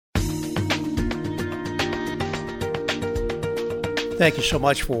Thank you so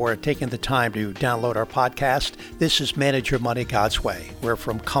much for taking the time to download our podcast. This is Manage Your Money God's Way. We're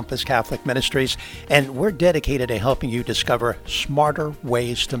from Compass Catholic Ministries, and we're dedicated to helping you discover smarter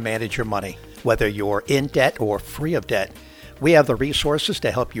ways to manage your money. Whether you're in debt or free of debt, we have the resources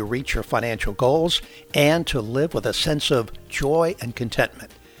to help you reach your financial goals and to live with a sense of joy and contentment.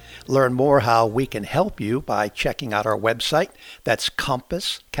 Learn more how we can help you by checking out our website. That's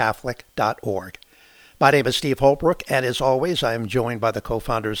compasscatholic.org. My name is Steve Holbrook, and as always, I am joined by the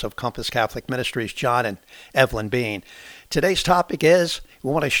co-founders of Compass Catholic Ministries, John and Evelyn Bean. Today's topic is,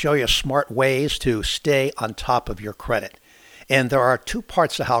 we want to show you smart ways to stay on top of your credit. And there are two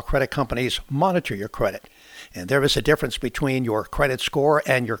parts to how credit companies monitor your credit. And there is a difference between your credit score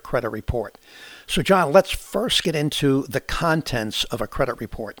and your credit report. So, John, let's first get into the contents of a credit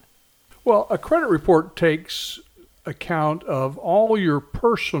report. Well, a credit report takes account of all your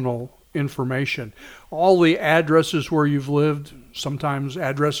personal information, all the addresses where you've lived, sometimes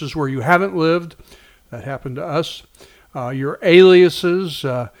addresses where you haven't lived. That happened to us. Your aliases,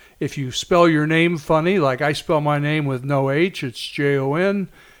 if you spell your name funny, like I spell my name with no H, it's Jon,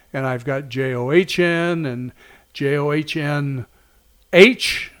 and I've got John and Johnh.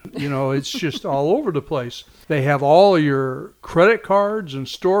 It's just all over the place. They have all of your credit cards and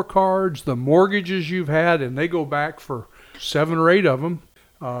store cards, the mortgages you've had, and they go back for 7 or 8 of them.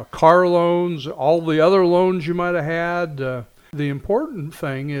 Car loans, all the other loans you might have had. The important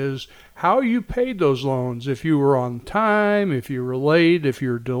thing is how you paid those loans. If you were on time, if you were late, if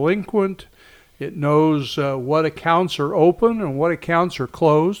you're delinquent. It knows what accounts are open and what accounts are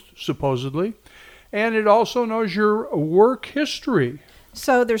closed, supposedly. And it also knows your work history.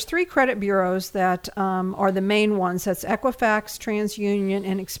 So there's 3 credit bureaus that are the main ones. That's Equifax, TransUnion,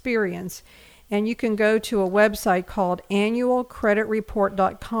 and Experian. And you can go to a website called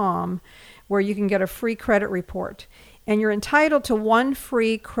annualcreditreport.com where you can get a free credit report. And you're entitled to 1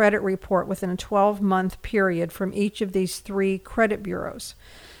 free credit report within a 12-month period from each of these 3 credit bureaus.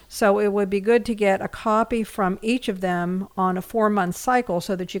 So it would be good to get a copy from each of them on a 4-month cycle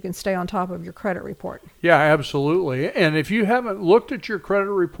so that you can stay on top of your credit report. Yeah, absolutely. And if you haven't looked at your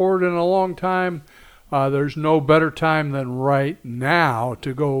credit report in a long time, there's no better time than right now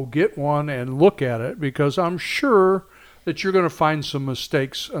to go get one and look at it, because I'm sure that you're going to find some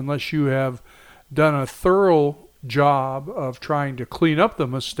mistakes unless you have done a thorough job of trying to clean up the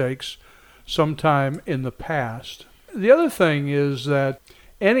mistakes sometime in the past. The other thing is that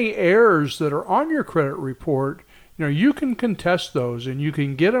any errors that are on your credit report, you can contest those and you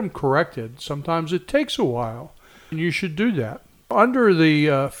can get them corrected. Sometimes it takes a while, and you should do that. Under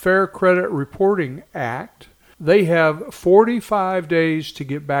the Fair Credit Reporting Act, they have 45 days to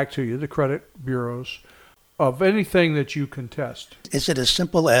get back to you, the credit bureaus, of anything that you contest. Is it as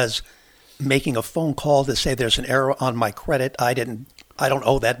simple as making a phone call to say there's an error on my credit, I don't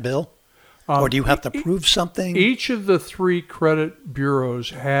owe that bill? Or do you have to prove something? Each of the 3 credit bureaus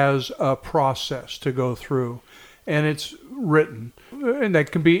has a process to go through, and it's written. And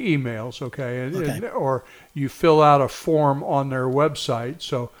that can be emails, okay? Or you fill out a form on their website.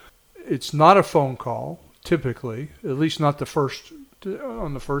 So it's not a phone call, typically, at least not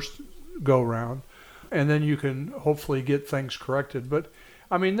on the first go-round. And then you can hopefully get things corrected. But,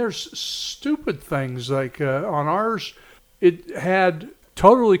 there's stupid things like on ours, it had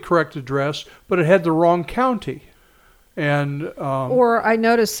totally correct address, but it had the wrong county. And or I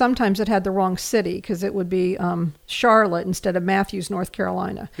noticed sometimes it had the wrong city because it would be Charlotte instead of Matthews, North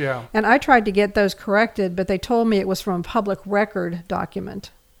Carolina. Yeah. And I tried to get those corrected, but they told me it was from a public record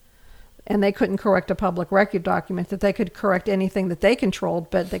document. And they couldn't correct a public record document, that they could correct anything that they controlled,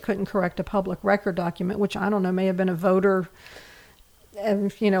 but they couldn't correct a public record document, which I don't know, may have been a voter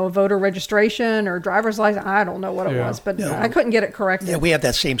registration or driver's license. I don't know what it was, but I couldn't get it corrected. Yeah, we have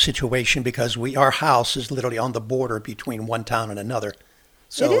that same situation because our house is literally on the border between one town and another.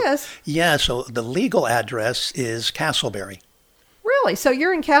 So, it is? Yeah, so the legal address is Castleberry. Really? So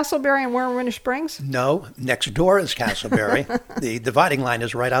you're in Castleberry and we're in Winter Springs? No, next door is Castleberry. The dividing line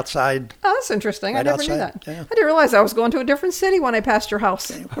is right outside. Oh, that's interesting. I never knew that. Yeah. I didn't realize I was going to a different city when I passed your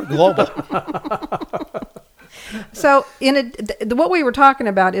house. We're global. So what we were talking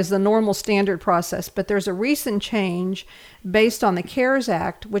about is the normal standard process, but there's a recent change based on the CARES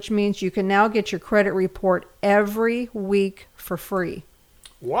Act, which means you can now get your credit report every week for free.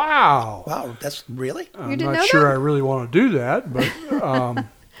 Wow. Wow, that's really? I'm not sure I really want to do that, but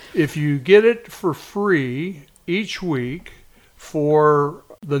if you get it for free each week for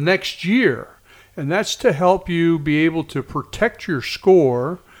the next year, and that's to help you be able to protect your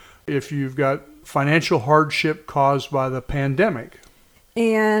score if you've got financial hardship caused by the pandemic.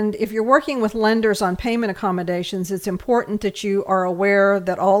 And if you're working with lenders on payment accommodations, it's important that you are aware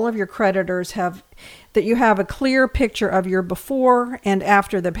that all of your creditors that you have a clear picture of your before and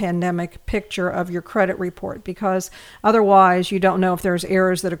after the pandemic picture of your credit report, because otherwise you don't know if there's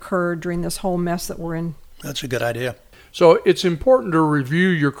errors that occurred during this whole mess that we're in. That's a good idea. So it's important to review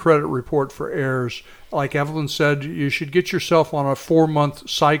your credit report for errors. Like Evelyn said, you should get yourself on a 4-month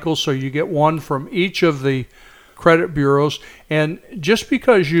cycle so you get one from each of the credit bureaus. And just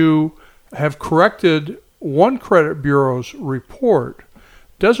because you have corrected one credit bureau's report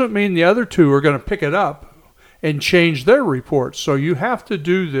doesn't mean the other two are going to pick it up and change their reports. So you have to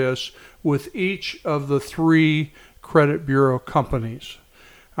do this with each of the 3 credit bureau companies.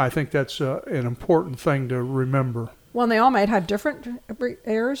 I think that's an important thing to remember. Well, and they all might have different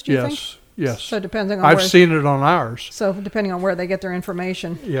errors, do you think? Yes. So depending on I've seen it on ours. So depending on where they get their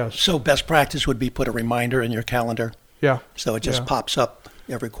information. Yes. So best practice would be put a reminder in your calendar. Yeah. So it just pops up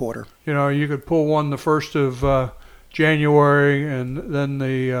every quarter. You know, you could pull one the 1st of January, and then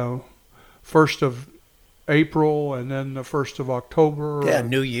the 1st of April, and then the 1st of October. Yeah,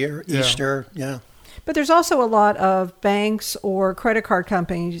 New Year, Easter, yeah. But there's also a lot of banks or credit card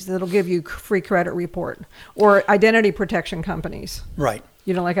companies that'll give you free credit report, or identity protection companies. Right.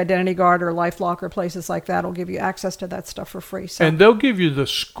 You know, like Identity Guard or LifeLock or places like that will give you access to that stuff for free. So. And they'll give you the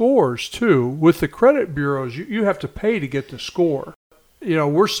scores, too. With the credit bureaus, you have to pay to get the score. You know,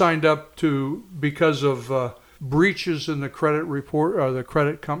 we're signed up because of breaches in the credit report, or the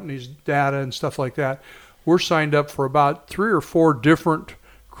credit company's data and stuff like that. We're signed up for about 3 or 4 different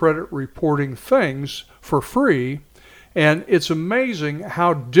credit reporting things for free, and it's amazing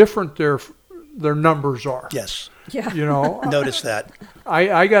how different their numbers are. Yes. Yeah. You know, Notice that.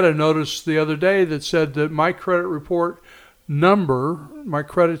 I got a notice the other day that said that my credit report number, my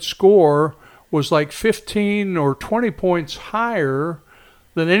credit score, was like 15 or 20 points higher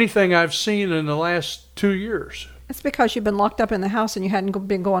than anything I've seen in the last 2 years. It's because you've been locked up in the house and you hadn't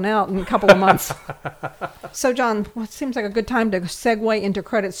been going out in a couple of months. So, John, what seems like a good time to segue into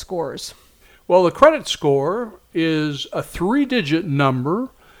credit scores? Well, the credit score is a 3-digit number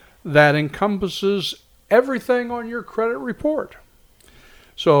that encompasses everything on your credit report.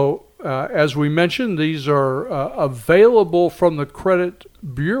 So, as we mentioned, these are available from the credit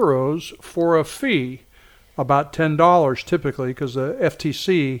bureaus for a fee, about $10 typically, because the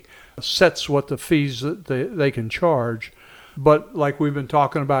FTC sets what the fees that they can charge. But like we've been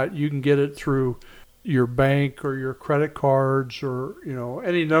talking about, you can get it through your bank or your credit cards, or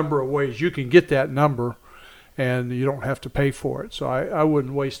any number of ways you can get that number, and you don't have to pay for it. So I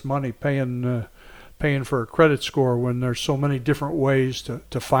wouldn't waste money paying for a credit score when there's so many different ways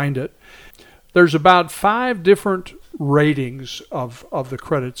to find it. There's about 5 different ratings of the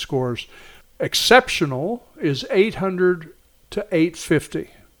credit scores. Exceptional is 800 to 850.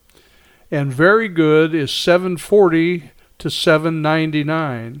 And very good is 740 to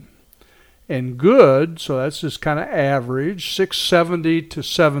 799. And good, so that's just kind of average, 670 to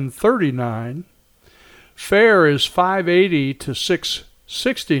 739. Fair is 580 to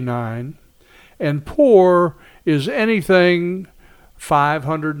 669. And poor is anything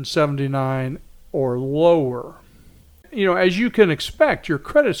 579 or lower. As you can expect, your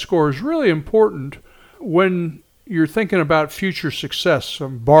credit score is really important when you're thinking about future success,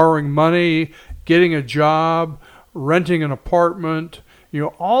 borrowing money, getting a job, renting an apartment,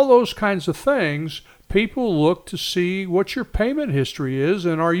 all those kinds of things. People look to see what your payment history is,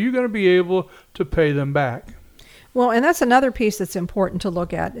 and are you going to be able to pay them back? Well, and that's another piece that's important to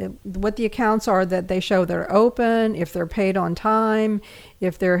look at. What the accounts are that they show they're open, if they're paid on time,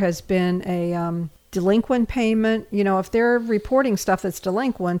 if there has been a delinquent payment. If they're reporting stuff that's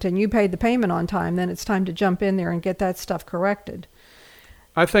delinquent and you paid the payment on time, then it's time to jump in there and get that stuff corrected.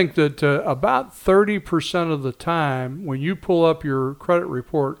 I think that about 30% of the time when you pull up your credit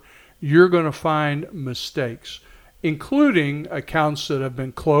report, you're going to find mistakes, including accounts that have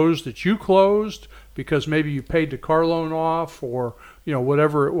been closed, that you closed because maybe you paid the car loan off, or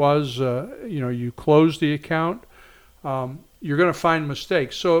whatever it was, you closed the account. You're going to find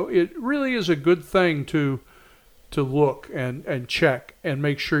mistakes. So it really is a good thing to look and check and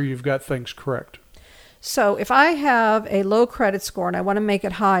make sure you've got things correct. So if I have a low credit score and I want to make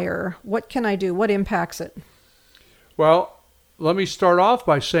it higher, what can I do? What impacts it? Well, let me start off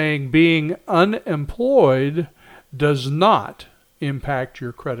by saying being unemployed does not impact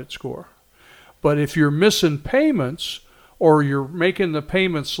your credit score. But if you're missing payments, or you're making the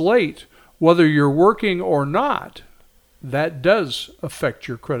payments late, whether you're working or not, that does affect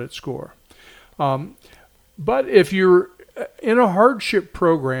your credit score. But if you're in a hardship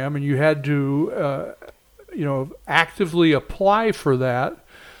program and you had to actively apply for that,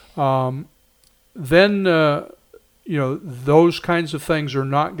 then those kinds of things are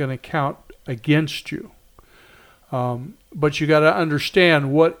not going to count against you. But you got to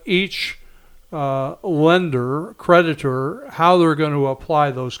understand what each lender, creditor, how they're going to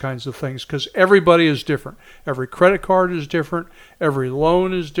apply those kinds of things, because everybody is different. Every credit card is different. Every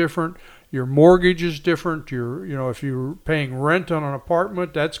loan is different. Your mortgage is different. If you're paying rent on an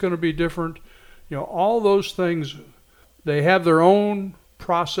apartment, that's going to be different. All those things, they have their own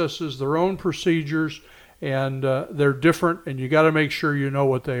processes, their own procedures, and they're different, and you got to make sure you know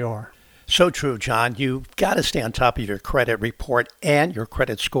what they are. So true, John. You've got to stay on top of your credit report and your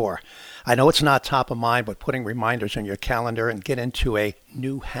credit score. I know it's not top of mind, but putting reminders on your calendar and get into a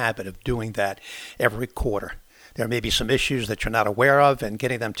new habit of doing that every quarter. There may be some issues that you're not aware of, and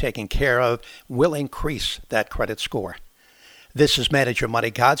getting them taken care of will increase that credit score. This is Manage Your Money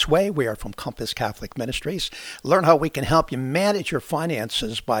God's Way. We are from Compass Catholic Ministries. Learn how we can help you manage your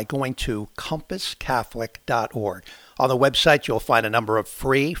finances by going to compasscatholic.org. On the website, you'll find a number of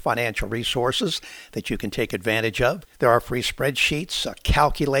free financial resources that you can take advantage of. There are free spreadsheets,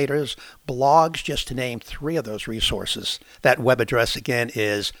 calculators, blogs, just to name 3 of those resources. That web address again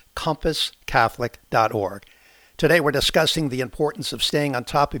is compasscatholic.org. Today, we're discussing the importance of staying on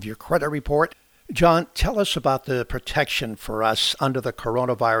top of your credit report. John, tell us about the protection for us under the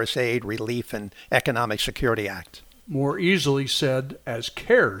Coronavirus Aid, Relief, and Economic Security Act. More easily said as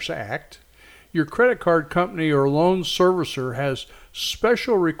CARES Act, your credit card company or loan servicer has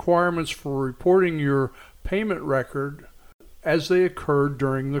special requirements for reporting your payment record as they occurred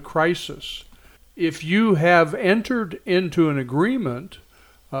during the crisis. If you have entered into an agreement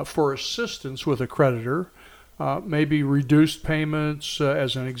for assistance with a creditor, maybe reduced payments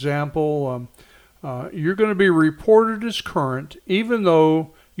as an example, you're going to be reported as current even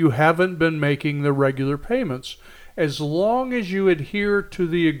though you haven't been making the regular payments, as long as you adhere to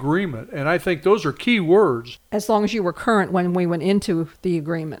the agreement. And I think those are key words. As long as you were current when we went into the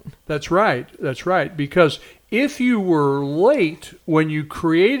agreement. That's right. Because if you were late when you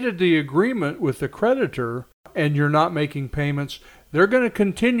created the agreement with the creditor and you're not making payments, they're going to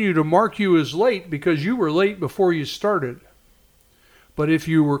continue to mark you as late because you were late before you started. But if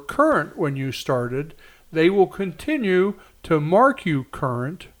you were current when you started, they will continue to mark you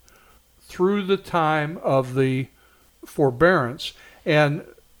current through the time of the forbearance. And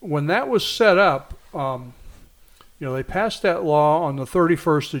when that was set up, they passed that law on the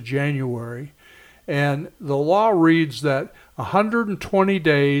 31st of January. And the law reads that 120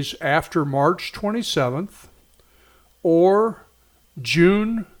 days after March 27th or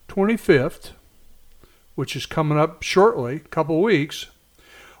June 25th, which is coming up shortly, a couple of weeks,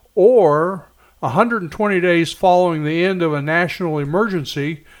 or 120 days following the end of a national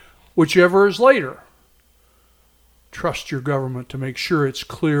emergency, whichever is later. Trust your government to make sure it's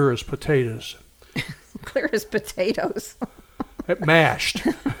clear as potatoes. Clear as potatoes. Mashed.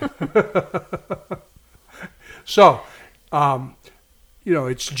 So,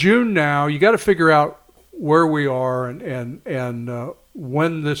 it's June now. You got to figure out where we are and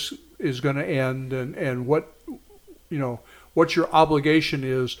when this is going to end and what your obligation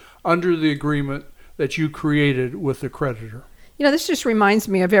is under the agreement that you created with the creditor. This just reminds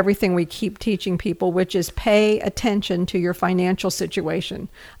me of everything we keep teaching people, which is pay attention to your financial situation.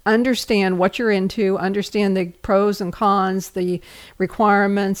 Understand what you're into, understand the pros and cons, the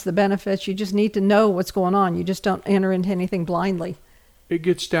requirements, the benefits. You just need to know what's going on. You just don't enter into anything blindly. It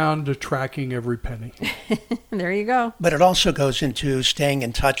gets down to tracking every penny. There you go. But it also goes into staying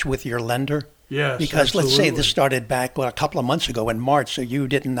in touch with your lender. Yes, because absolutely. Let's say this started back a couple of months ago in March, so you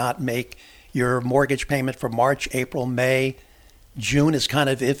did not make your mortgage payment for March, April, May. June is kind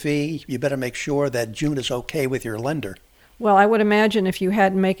of iffy. You better make sure that June is okay with your lender. Well, I would imagine if you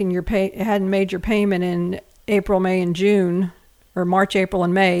hadn't made your payment in April, May, and June, or March, April,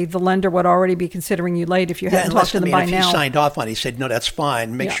 and May, the lender would already be considering you late if you hadn't talked to them by now. If he signed off on it, he said, no, that's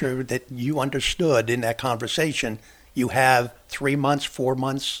fine. Make sure that you understood in that conversation you have 3 months, 4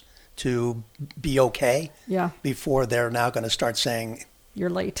 months to be okay before they're now going to start saying you're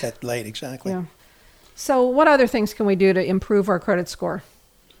late. That late, exactly. Yeah. So what other things can we do to improve our credit score?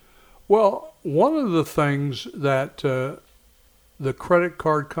 Well, one of the things that the credit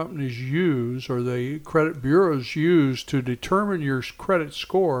card companies use or the credit bureaus use to determine your credit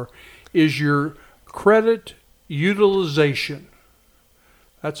score is your credit utilization.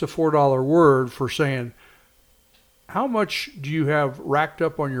 That's a $4 word for saying how much do you have racked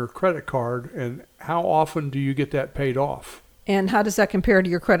up on your credit card and how often do you get that paid off? And how does that compare to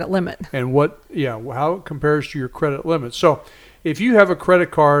your credit limit? And how it compares to your credit limit. So if you have a credit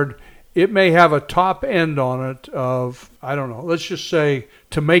card it may have a top end on it of, I don't know, let's just say,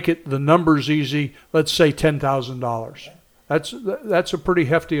 to make it the numbers easy, let's say $10,000. That's a pretty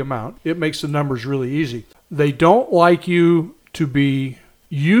hefty amount. It makes the numbers really easy. They don't like you to be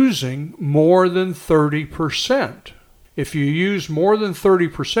using more than 30%. If you use more than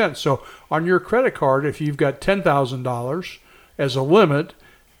 30%, so on your credit card, if you've got $10,000 as a limit,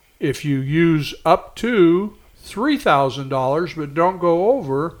 if you use up to $3,000 but don't go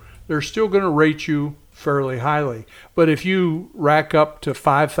over, they're still going to rate you fairly highly. But if you rack up to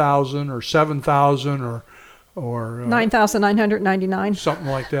 $5,000 or $7,000 or $9,999, something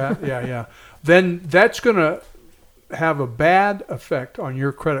like that, yeah, then that's going to have a bad effect on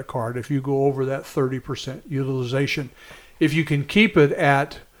your credit card if you go over that 30% utilization. If you can keep it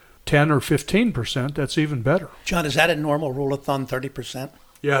at 10 or 15%, that's even better. John, is that a normal rule of thumb, 30%?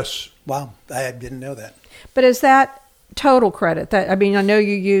 Yes. Wow, I didn't know that. But is that total credit? I know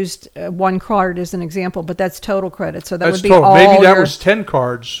you used one card as an example, but that's total credit. So that's would be total. All Maybe that was 10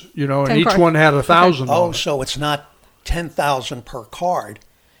 cards, and 10 each cards. one had 1,000. Oh, on it. so it's not 10,000 per card.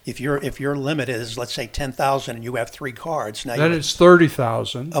 If your limit is, let's say, 10,000 and you have 3 cards, now Then it's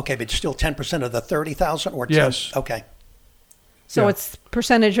 30,000. okay, but still 10% of the 30,000 or 10? Yes. Okay. So Yeah. it's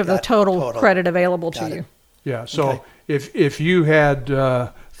percentage of the Got it. total credit available to Got it. you. Yeah. So Okay. if you had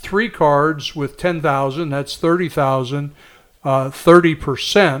 3 cards with 10,000, that's 30,000.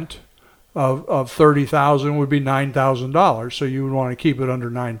 30% of 30,000 would be $9,000. So you would want to keep it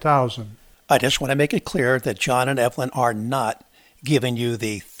under 9,000. I just want to make it clear that John and Evelyn are not giving you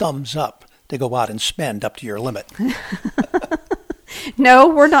the thumbs up to go out and spend up to your limit. No,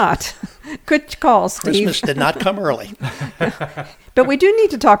 we're not. Good call, Steve. Christmas did not come early. But we do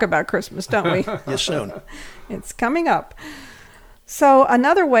need to talk about Christmas, don't we? Yes, soon. It's coming up. So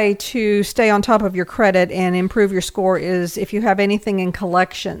another way to stay on top of your credit and improve your score is if you have anything in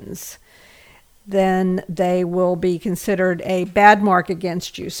collections, then they will be considered a bad mark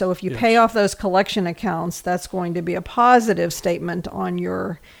against you. So if you pay off those collection accounts, that's going to be a positive statement on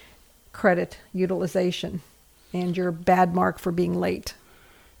your credit utilization and your bad mark for being late.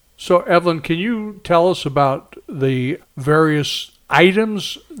 So Evelyn, can you tell us about the various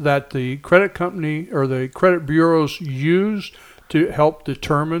items that the credit company or the credit bureaus use to help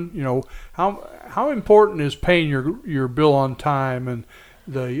determine, how important is paying your bill on time? And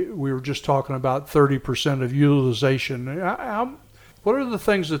we were just talking about 30% of utilization. What are the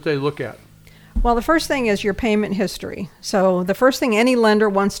things that they look at? Well, the first thing is your payment history. So the first thing any lender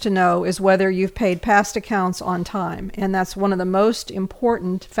wants to know is whether you've paid past accounts on time. And that's one of the most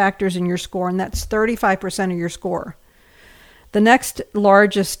important factors in your score, and that's 35% of your score. The next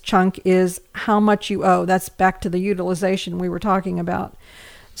largest chunk is how much you owe. That's back to the utilization we were talking about.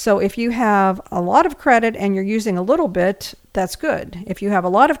 So if you have a lot of credit and you're using a little bit, that's good. If you have a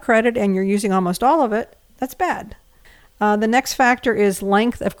lot of credit and you're using almost all of it, that's bad. The next factor is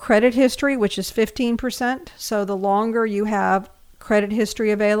length of credit history, which is 15%. So the longer you have credit history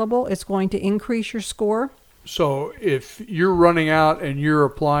available, it's going to increase your score. So if you're running out and you're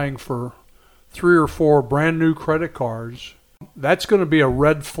applying for 3 or 4 brand new credit cards, that's going to be a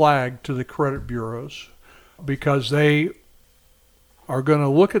red flag to the credit bureaus, because they are going to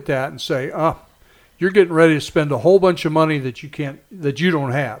look at that and say, you're getting ready to spend a whole bunch of money that you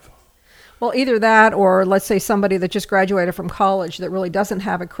don't have. Well, either that, or let's say somebody that just graduated from college that really doesn't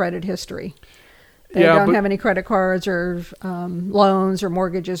have a credit history. They don't have any credit cards or loans or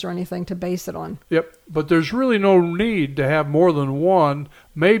mortgages or anything to base it on. Yep, but there's really no need to have more than 1,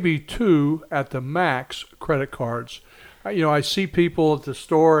 maybe 2 at the max credit cards. I see people at the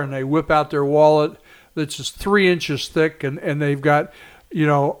store and they whip out their wallet that's just 3 inches thick, and they've got,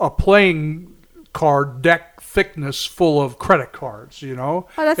 a playing card deck thickness full of credit cards. Oh,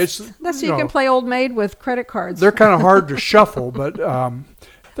 that's so you can play Old Maid with credit cards. They're kind of hard to shuffle, but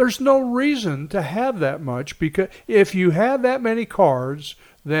there's no reason to have that much, because if you have that many cards,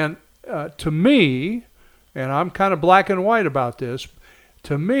 then to me, and I'm kind of black and white about this,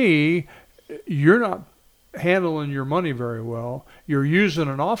 to me, you're not handling your money very well. You're using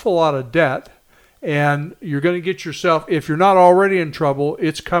an awful lot of debt, and you're going to get yourself, if you're not already in trouble,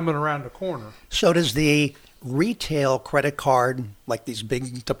 it's coming around the corner. So does the retail credit card, like these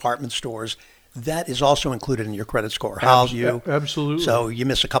big department stores, that is also included in your credit score? Absolutely. So you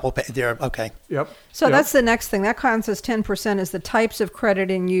miss a couple there. Okay. Yep. So that's the next thing. That counts as 10% is the types of credit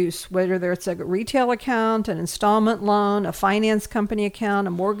in use, whether it's a retail account, an installment loan, a finance company account,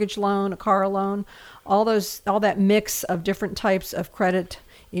 a mortgage loan, a car loan. All that mix of different types of credit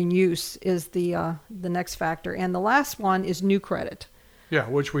in use is the next factor. And the last one is new credit. Yeah,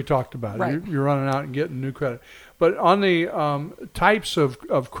 which we talked about. Right. You're running out and getting new credit. But on the types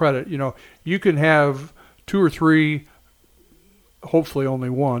of credit, you can have 2 or 3, hopefully only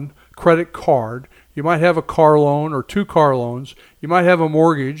 1, credit card. You might have a car loan or 2 car loans. You might have a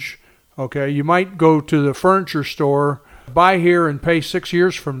mortgage. Okay, you might go to the furniture store, buy here and pay 6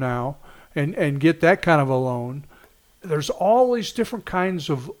 years from now and get that kind of a loan. There's all these different kinds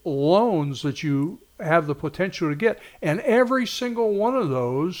of loans that you have the potential to get. And every single one of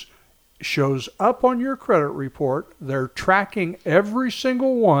those shows up on your credit report. They're tracking every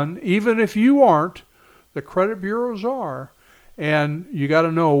single one, even if you aren't. The credit bureaus are. And you got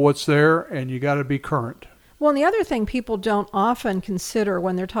to know what's there, and you got to be current. Well, and the other thing people don't often consider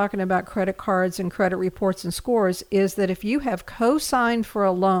when they're talking about credit cards and credit reports and scores is that if you have co-signed for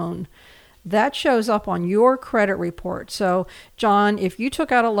a loan, that shows up on your credit report. So, John, if you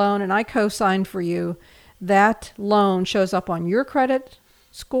took out a loan and I co-signed for you, that loan shows up on your credit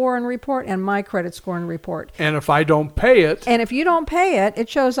score and report and my credit score and report. And if I don't pay it... And if you don't pay it, it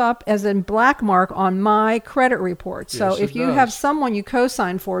shows up as a black mark on my credit report. So Yes, if it you does. have someone you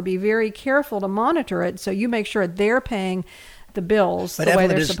co-sign for, be very careful to monitor it so you make sure they're paying the bills But the way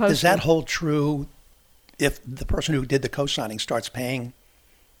Evelyn, they're supposed does to. that hold true if the person who did the co-signing starts paying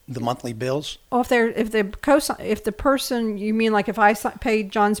the monthly bills? Oh, if the person, you mean like if I paid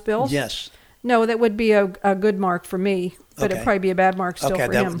John's bills? Yes. No, that would be a good mark for me, but Okay. it'd probably be a bad mark still Okay,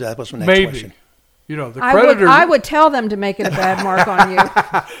 for that, him. that was my next Maybe. question. The I creditor... would tell them to make it a bad mark on you.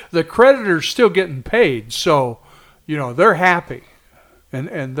 The creditor's still getting paid, so, they're happy.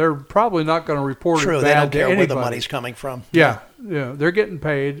 And they're probably not going to report True, it they bad don't to care anybody. where the money's coming from. Yeah, they're getting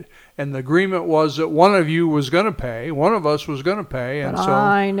paid, and the agreement was that one of you was going to pay, one of us was going to pay, and But so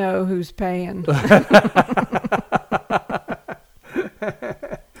I know who's paying.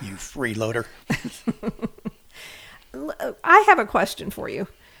 You freeloader. I have a question for you.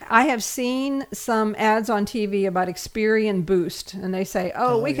 I have seen some ads on TV about Experian Boost, and they say,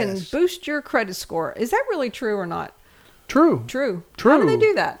 we can yes. boost your credit score. Is that really true or not? true. True. True. How do they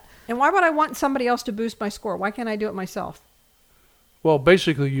do that? And why would I want somebody else to boost my score? Why can't I do it myself? Well,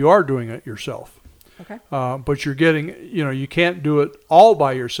 basically, you are doing it yourself. Okay. But you're getting, you can't do it all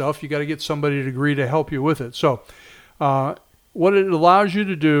by yourself. You got to get somebody to agree to help you with it. So what it allows you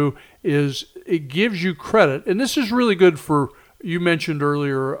to do is it gives you credit. And this is really good for, you mentioned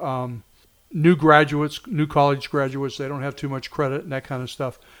earlier, new graduates, new college graduates. They don't have too much credit and that kind of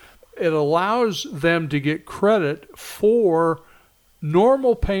stuff. It allows them to get credit for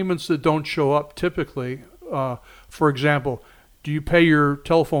normal payments that don't show up typically. For example, do you pay your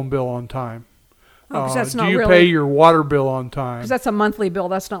telephone bill on time? Oh, 'cause that's Do not you really, pay your water bill on time? because that's a monthly bill.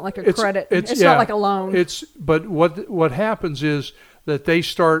 That's not like a credit. It's yeah, not like a loan. But what happens is that they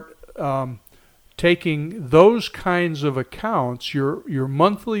start taking those kinds of accounts, your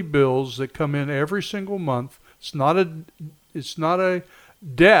monthly bills that come in every single month. It's not a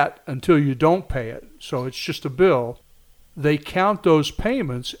debt until you don't pay it. So it's just a bill. They count those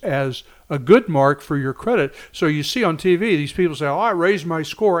payments as a good mark for your credit. So you see on TV, these people say, I raised my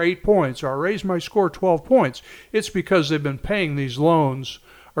score 8 points, or I raised my score 12 points. It's because they've been paying these bills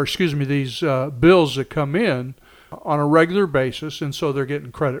that come in on a regular basis, and so they're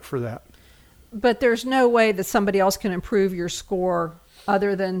getting credit for that. But there's no way that somebody else can improve your score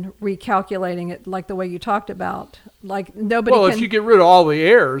other than recalculating it like the way you talked about. Like nobody Well, can... if you get rid of all the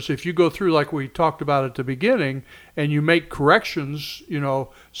errors, if you go through like we talked about at the beginning, and you make corrections,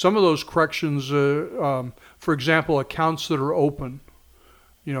 some of those corrections, for example, accounts that are open,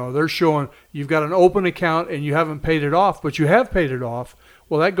 they're showing you've got an open account and you haven't paid it off, but you have paid it off.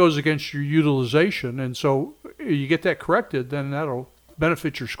 Well, that goes against your utilization, and so you get that corrected, then that'll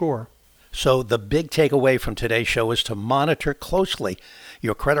benefit your score. So the big takeaway from today's show is to monitor closely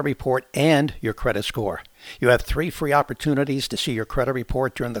your credit report and your credit score. You have 3 free opportunities to see your credit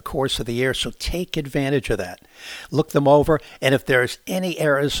report during the course of the year, so take advantage of that. Look them over, and if there's any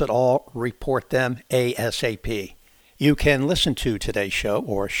errors at all, report them ASAP. You can listen to today's show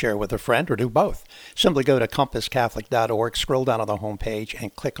or share with a friend or do both. Simply go to compasscatholic.org, scroll down on the homepage,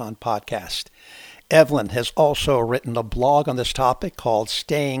 and click on podcast. Evelyn has also written a blog on this topic called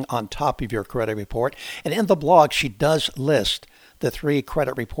Staying on Top of Your Credit Report. And in the blog, she does list the 3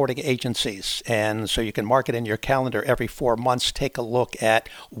 credit reporting agencies. And so you can mark it in your calendar every 4 months. Take a look at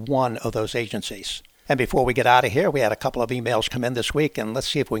one of those agencies. And before we get out of here, we had a couple of emails come in this week, and let's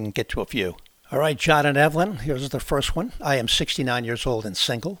see if we can get to a few. All right, John and Evelyn, here's the first one. I am 69 years old and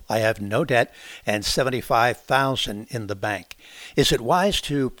single. I have no debt and $75,000 in the bank. Is it wise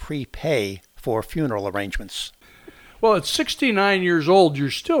to prepay for funeral arrangements? Well, at 69 years old, you're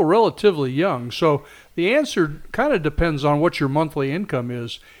still relatively young. So the answer kind of depends on what your monthly income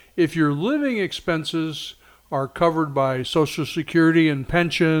is. If your living expenses are covered by Social Security and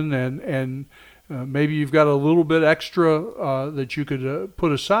pension, and maybe you've got a little bit extra that you could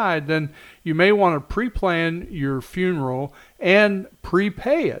put aside, then you may want to pre-plan your funeral and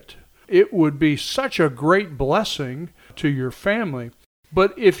prepay it. It would be such a great blessing to your family.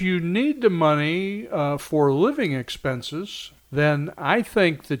 But if you need the money for living expenses, then I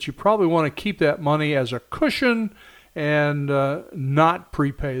think that you probably want to keep that money as a cushion and not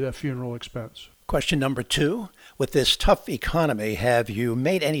prepay the funeral expense. Question number 2. With this tough economy, have you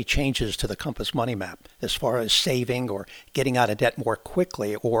made any changes to the Compass Money Map as far as saving or getting out of debt more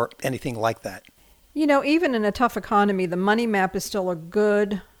quickly or anything like that? You know, even in a tough economy, the money map is still a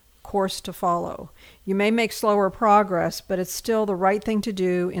good course to follow. You may make slower progress, but it's still the right thing to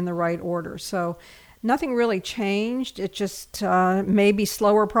do in the right order. So nothing really changed. It just may be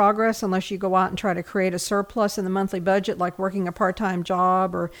slower progress unless you go out and try to create a surplus in the monthly budget, like working a part-time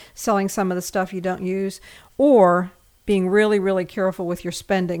job or selling some of the stuff you don't use, or being really, really careful with your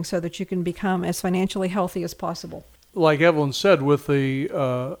spending so that you can become as financially healthy as possible. Like Evelyn said, with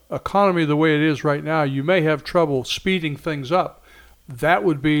the economy the way it is right now, you may have trouble speeding things up. That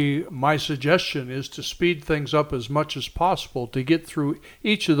would be my suggestion, is to speed things up as much as possible to get through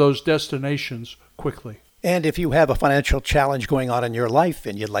each of those destinations quickly. And if you have a financial challenge going on in your life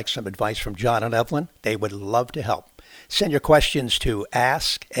and you'd like some advice from John and Evelyn, they would love to help. Send your questions to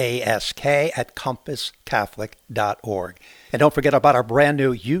askask@compasscatholic.org. And don't forget about our brand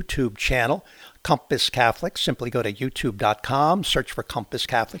new YouTube channel, Compass Catholic. Simply go to youtube.com, search for Compass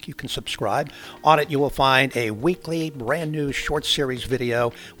Catholic. You can subscribe. On it, you will find a weekly brand new short series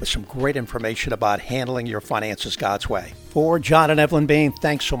video with some great information about handling your finances God's way. For John and Evelyn Bean,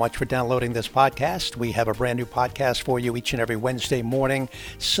 thanks so much for downloading this podcast. We have a brand new podcast for you each and every Wednesday morning.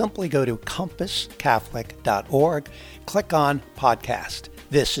 Simply go to compasscatholic.org, click on podcast.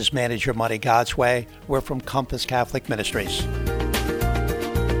 This is Manage Your Money God's Way. We're from Compass Catholic Ministries.